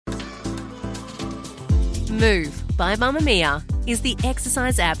Move by Mamamia is the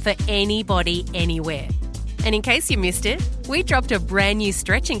exercise app for anybody, anywhere. And in case you missed it, we dropped a brand new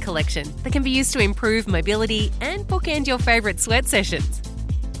stretching collection that can be used to improve mobility and bookend your favourite sweat sessions.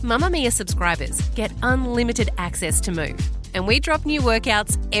 Mamamia subscribers get unlimited access to Move, and we drop new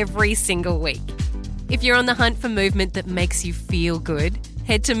workouts every single week. If you're on the hunt for movement that makes you feel good,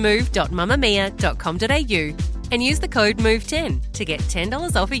 head to move.mamamia.com.au and use the code MOVE10 to get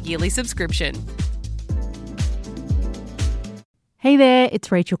 $10 off a yearly subscription. Hey there,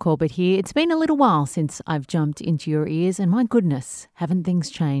 it's Rachel Corbett here. It's been a little while since I've jumped into your ears, and my goodness, haven't things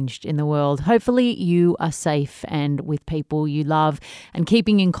changed in the world? Hopefully you are safe and with people you love and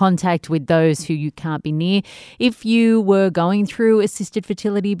keeping in contact with those who you can't be near. If you were going through assisted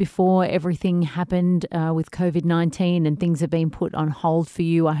fertility before everything happened with COVID-19 and things have been put on hold for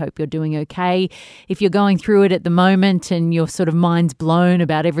you, I hope you're doing okay. If you're going through it at the moment and your sort of mind's blown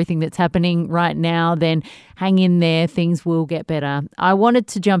about everything that's happening right now, then hang in there, things will get better. I wanted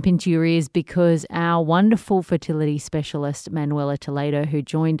to jump into your ears because our wonderful fertility specialist, Manuela Toledo, who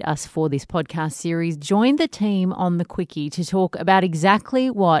joined us for this podcast series, joined the team on the Quickie to talk about exactly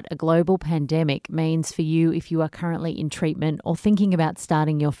what a global pandemic means for you if you are currently in treatment or thinking about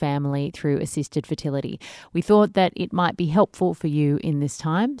starting your family through assisted fertility. We thought that it might be helpful for you in this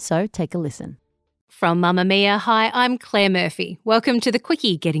time, so take a listen. From Mamamia, hi, I'm Claire Murphy. Welcome to the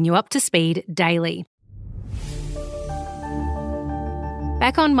Quickie, getting you up to speed daily.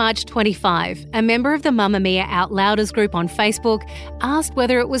 Back on March 25, a member of the Mamamia Out Louders group on Facebook asked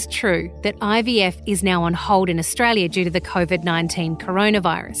whether it was true that IVF is now on hold in Australia due to the COVID-19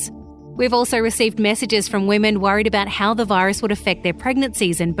 coronavirus. We've also received messages from women worried about how the virus would affect their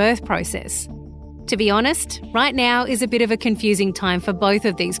pregnancies and birth process. To be honest, right now is a bit of a confusing time for both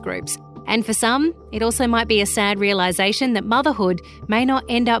of these groups. And for some, it also might be a sad realisation that motherhood may not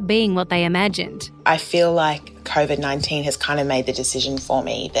end up being what they imagined. I feel like COVID-19 has kind of made the decision for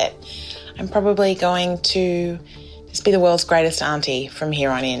me that I'm probably going to just be the world's greatest auntie from here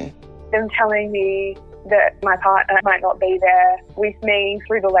on in. Them telling me that my partner might not be there with me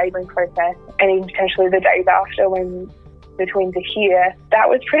through the labouring process and even potentially the days after when the twins are here, that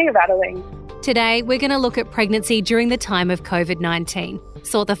was pretty rattling. Today, we're going to look at pregnancy during the time of COVID-19,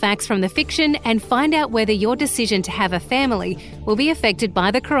 sort the facts from the fiction and find out whether your decision to have a family will be affected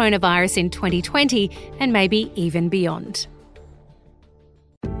by the coronavirus in 2020 and maybe even beyond.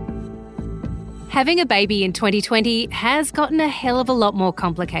 Having a baby in 2020 has gotten a hell of a lot more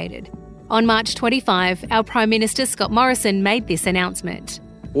complicated. On March 25, our Prime Minister Scott Morrison made this announcement.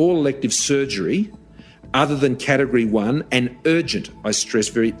 All elective surgery other than Category 1 and urgent, I stress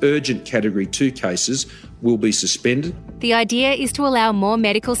very urgent Category 2 cases will be suspended. The idea is to allow more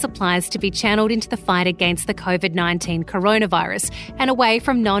medical supplies to be channelled into the fight against the COVID-19 coronavirus and away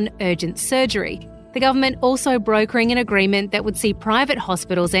from non-urgent surgery. The government also brokering an agreement that would see private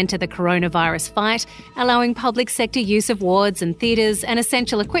hospitals enter the coronavirus fight, allowing public sector use of wards and theatres and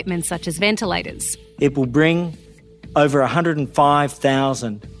essential equipment such as ventilators. It will bring over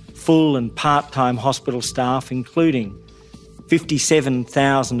 105,000 full and part-time hospital staff, including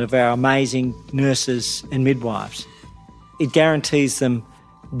 57,000 of our amazing nurses and midwives. It guarantees them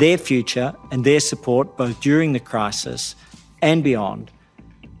their future and their support both during the crisis and beyond.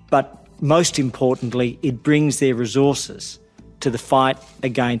 But most importantly, it brings their resources to the fight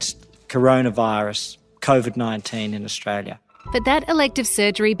against coronavirus, COVID-19 in Australia. But that elective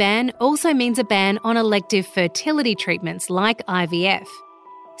surgery ban also means a ban on elective fertility treatments like IVF.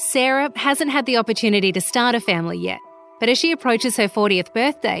 Sarah hasn't had the opportunity to start a family yet, but as she approaches her 40th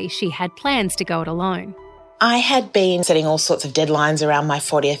birthday, she had plans to go it alone. I had been setting all sorts of deadlines around my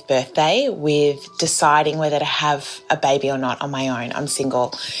 40th birthday with deciding whether to have a baby or not on my own. I'm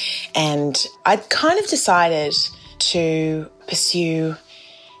single. And I'd kind of decided to pursue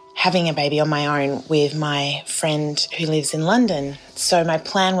having a baby on my own with my friend who lives in London. So my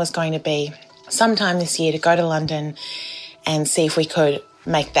plan was going to be sometime this year to go to London and see if we could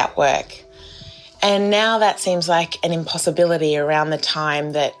make that work. And now that seems like an impossibility around the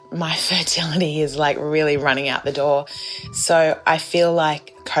time that my fertility is like really running out the door. So I feel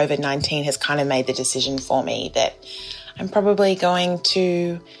like COVID-19 has kind of made the decision for me that I'm probably going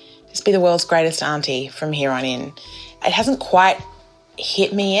to just be the world's greatest auntie from here on in. It hasn't quite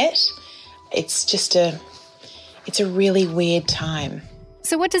hit me yet. It's a really weird time.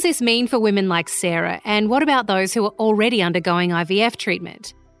 So what does this mean for women like Sarah? And what about those who are already undergoing IVF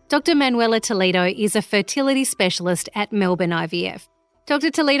treatment? Dr. Manuela Toledo is a fertility specialist at Melbourne IVF. Dr.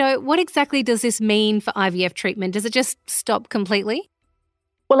 Toledo, what exactly does this mean for IVF treatment? Does it just stop completely?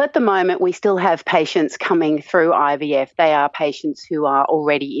 Well, at the moment, we still have patients coming through IVF. They are patients who are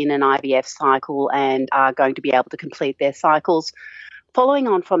already in an IVF cycle and are going to be able to complete their cycles. Following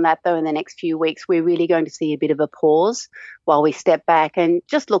on from that, though, in the next few weeks, we're really going to see a bit of a pause while we step back and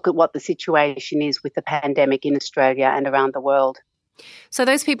just look at what the situation is with the pandemic in Australia and around the world. So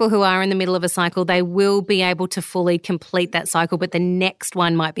those people who are in the middle of a cycle, they will be able to fully complete that cycle, but the next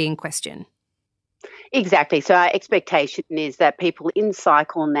one might be in question. Exactly. So our expectation is that people in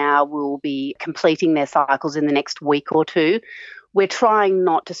cycle now will be completing their cycles in the next week or two. We're trying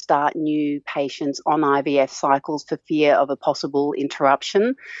not to start new patients on IVF cycles for fear of a possible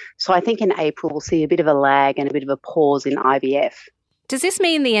interruption. So I think in April we'll see a bit of a lag and a bit of a pause in IVF. Does this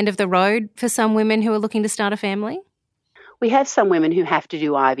mean the end of the road for some women who are looking to start a family? We have some women who have to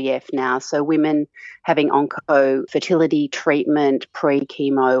do IVF now, so women having onco-fertility treatment,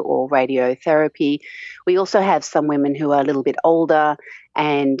 pre-chemo or radiotherapy. We also have some women who are a little bit older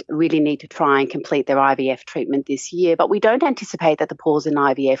and really need to try and complete their IVF treatment this year, but we don't anticipate that the pause in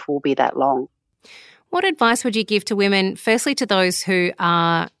IVF will be that long. What advice would you give to women, firstly to those who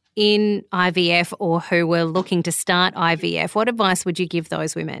are in IVF or who were looking to start IVF? What advice would you give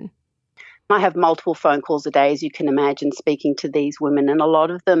those women? I have multiple phone calls a day, as you can imagine, speaking to these women, and a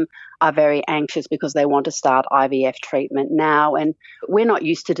lot of them are very anxious because they want to start IVF treatment now, and we're not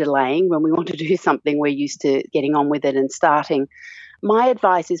used to delaying. When we want to do something, we're used to getting on with it and starting. My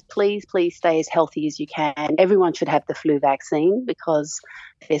advice is please stay as healthy as you can. Everyone should have the flu vaccine because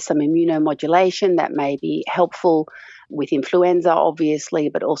there's some immunomodulation that may be helpful with influenza, obviously,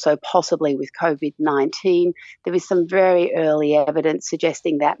 but also possibly with COVID-19. There is some very early evidence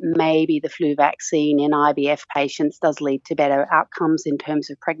suggesting that maybe the flu vaccine in IVF patients does lead to better outcomes in terms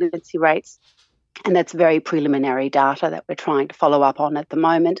of pregnancy rates. And that's very preliminary data that we're trying to follow up on at the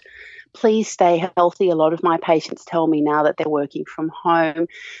moment. Please stay healthy. A lot of my patients tell me now that they're working from home,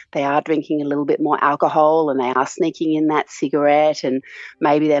 they are drinking a little bit more alcohol and they are sneaking in that cigarette, and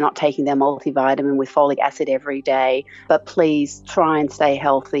maybe they're not taking their multivitamin with folic acid every day. But please try and stay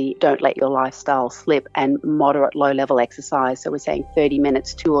healthy. Don't let your lifestyle slip, and moderate low-level exercise. So we're saying 30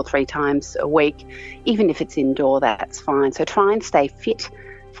 minutes 2 or 3 times a week. Even if it's indoor, that's fine. So try and stay fit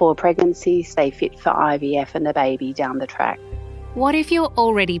for pregnancy, stay fit for IVF and the baby down the track. What if you're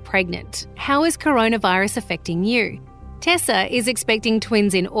already pregnant? How is coronavirus affecting you? Tessa is expecting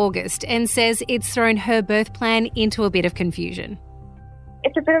twins in August and says it's thrown her birth plan into a bit of confusion.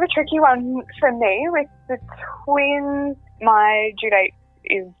 It's a bit of a tricky one for me. With the twins, my due date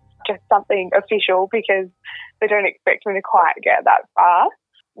is just something official because they don't expect me to quite get that far.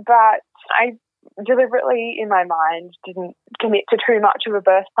 But I deliberately, in my mind, didn't commit to too much of a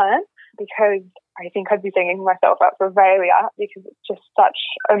birth plan because I think I'd be setting myself up for failure because it's just such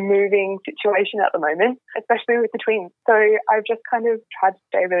a moving situation at the moment, especially with the twins. So I've just kind of tried to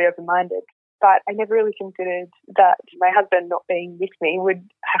stay really open-minded. But I never really considered that my husband not being with me would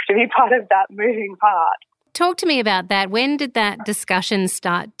have to be part of that moving part. Talk to me about that. When did that discussion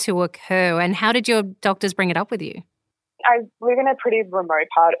start to occur and how did your doctors bring it up with you? I live in a pretty remote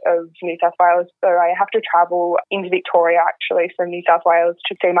part of New South Wales, so I have to travel into Victoria actually from New South Wales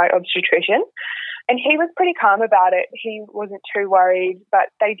to see my obstetrician. And he was pretty calm about it. He wasn't too worried,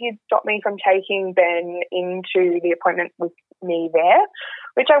 but they did stop me from taking Ben into the appointment with me there,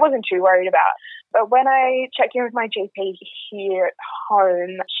 which I wasn't too worried about. But when I checked in with my GP here at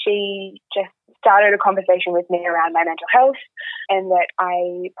home, she just started a conversation with me around my mental health and that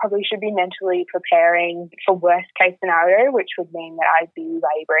I probably should be mentally preparing for worst case scenario, which would mean that I'd be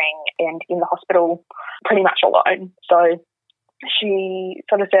labouring and in the hospital pretty much alone. So she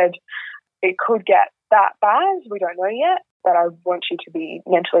sort of said, it could get that bad, we don't know yet, but I want you to be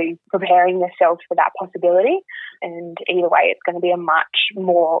mentally preparing yourself for that possibility. And either way, it's going to be a much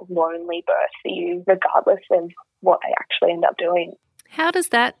more lonely birth for you, regardless of what they actually end up doing. How does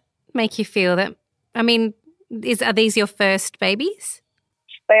that make you feel? That, I mean, are these your first babies?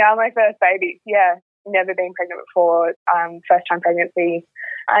 They are my first babies, yeah. Never been pregnant before, first-time pregnancy.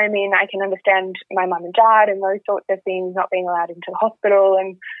 I mean, I can understand my mum and dad and those sorts of things, not being allowed into the hospital,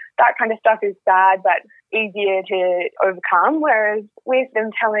 and that kind of stuff is sad but easier to overcome, whereas with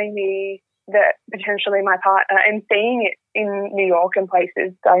them telling me that potentially my partner, and seeing it in New York and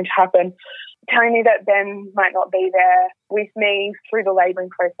places going to happen, telling me that Ben might not be there with me through the labouring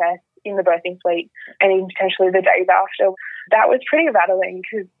process in the birthing suite and even potentially the days after, that was pretty rattling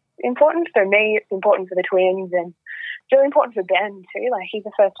because it's important for me, it's important for the twins, and it's really important for Ben too. Like, he's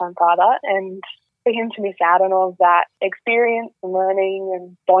a first-time father, and for him to miss out on all of that experience and learning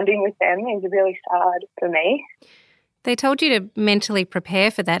and bonding with them is really sad for me. They told you to mentally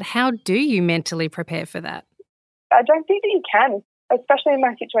prepare for that. How do you mentally prepare for that? I don't think that you can. especially in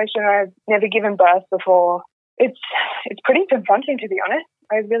my situation. I've never given birth before. It's pretty confronting, to be honest.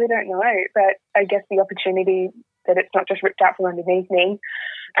 I really don't know, but I guess the opportunity that it's not just ripped out from underneath me.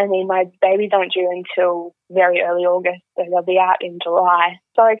 I mean, my babies aren't due until very early August, so they'll be out in July.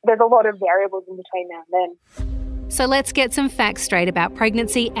 So there's a lot of variables in between now and then. So let's get some facts straight about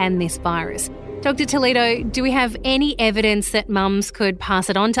pregnancy and this virus. Dr. Toledo, do we have any evidence that mums could pass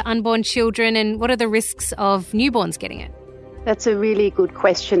it on to unborn children, and what are the risks of newborns getting it? That's a really good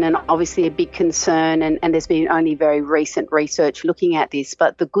question and obviously a big concern, and there's been only very recent research looking at this.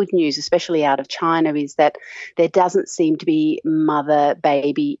 But the good news, especially out of China, is that there doesn't seem to be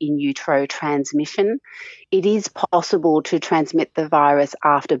mother-baby in utero transmission. It is possible to transmit the virus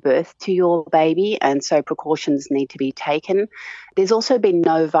after birth to your baby, and so precautions need to be taken. There's also been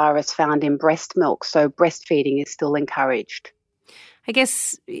no virus found in breast milk, so breastfeeding is still encouraged. I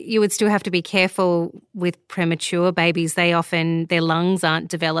guess you would still have to be careful with premature babies. Their lungs aren't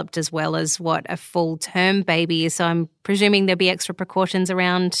developed as well as what a full-term baby is. So I'm presuming there'll be extra precautions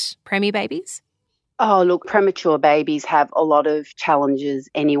around preemie babies? Oh, look, premature babies have a lot of challenges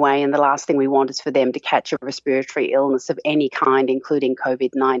anyway, and the last thing we want is for them to catch a respiratory illness of any kind, including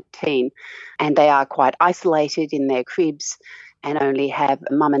COVID-19. And they are quite isolated in their cribs and only have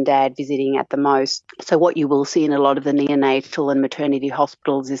mum and dad visiting at the most. So what you will see in a lot of the neonatal and maternity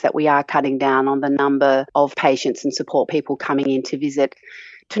hospitals is that we are cutting down on the number of patients and support people coming in to visit,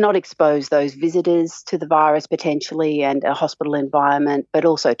 to not expose those visitors to the virus potentially and a hospital environment, but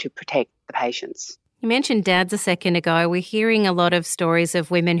also to protect the patients. You mentioned dads a second ago. We're hearing a lot of stories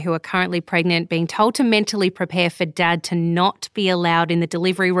of women who are currently pregnant being told to mentally prepare for dad to not be allowed in the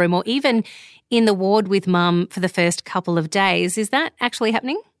delivery room or even in the ward with mum for the first couple of days. Is that actually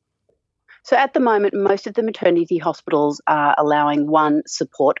happening? So at the moment, most of the maternity hospitals are allowing one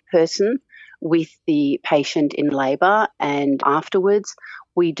support person with the patient in labour and afterwards.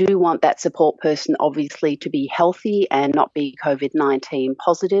 We do want that support person obviously to be healthy and not be COVID-19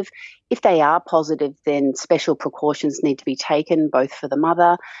 positive. If they are positive, then special precautions need to be taken both for the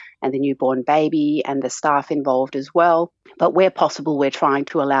mother and the newborn baby and the staff involved as well. But where possible, we're trying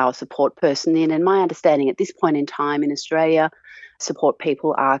to allow a support person in. And my understanding at this point in time in Australia, support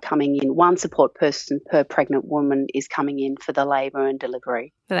people are coming in. One support person per pregnant woman is coming in for the labour and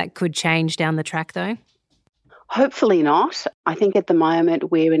delivery. So that could change down the track though? Hopefully not. I think at the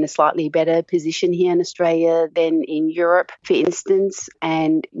moment we're in a slightly better position here in Australia than in Europe, for instance,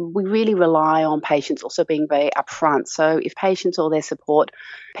 and we really rely on patients also being very upfront. So if patients or their support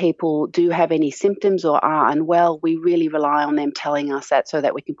people do have any symptoms or are unwell, we really rely on them telling us that so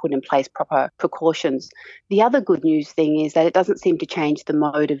that we can put in place proper precautions. The other good news thing is that it doesn't seem to change the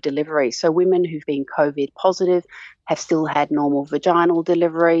mode of delivery. So women who've been COVID positive have still had normal vaginal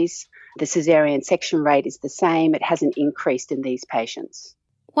deliveries. The caesarean section rate is the same. It hasn't increased in these patients.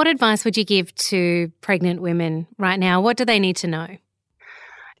 What advice would you give to pregnant women right now? What do they need to know?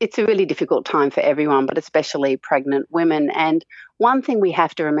 It's a really difficult time for everyone, but especially pregnant women. And one thing we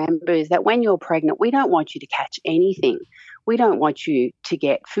have to remember is that when you're pregnant, we don't want you to catch anything. We don't want you to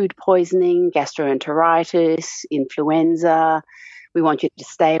get food poisoning, gastroenteritis, influenza. We want you to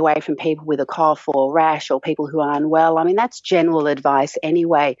stay away from people with a cough or rash or people who are unwell. I mean, that's general advice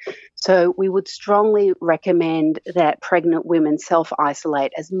anyway. So we would strongly recommend that pregnant women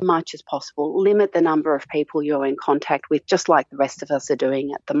self-isolate as much as possible, limit the number of people you're in contact with, just like the rest of us are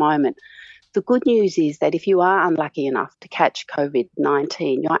doing at the moment. The good news is that if you are unlucky enough to catch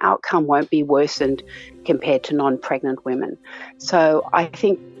COVID-19, your outcome won't be worsened compared to non-pregnant women. So I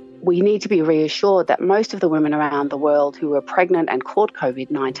think we need to be reassured that most of the women around the world who were pregnant and caught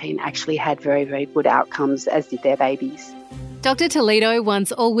COVID-19 actually had very, very good outcomes, as did their babies. Dr. Toledo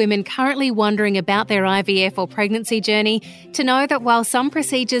wants all women currently wondering about their IVF or pregnancy journey to know that while some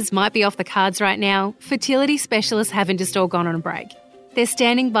procedures might be off the cards right now, fertility specialists haven't just all gone on a break. They're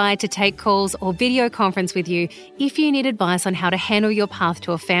standing by to take calls or video conference with you if you need advice on how to handle your path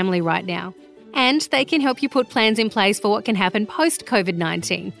to a family right now. And they can help you put plans in place for what can happen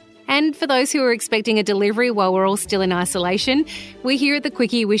post-COVID-19. And for those who are expecting a delivery while we're all still in isolation, we here at The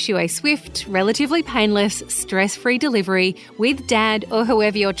Quickie wish you a swift, relatively painless, stress-free delivery with dad or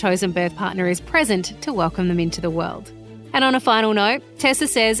whoever your chosen birth partner is present to welcome them into the world. And on a final note, Tessa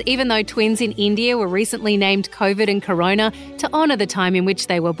says even though twins in India were recently named COVID and Corona to honour the time in which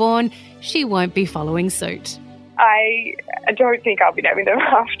they were born, she won't be following suit. I don't think I'll be naming them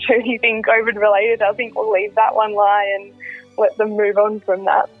after anything COVID-related. I think we'll leave that one lie and let them move on from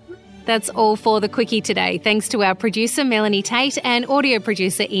that. That's all for The Quickie today. Thanks to our producer, Melanie Tate, and audio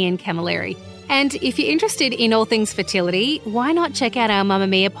producer, Ian Camilleri. And if you're interested in all things fertility, why not check out our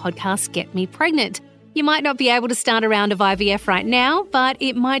Mamamia podcast, Get Me Pregnant? You might not be able to start a round of IVF right now, but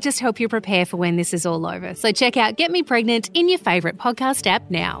it might just help you prepare for when this is all over. So check out Get Me Pregnant in your favourite podcast app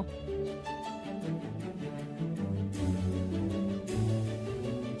now.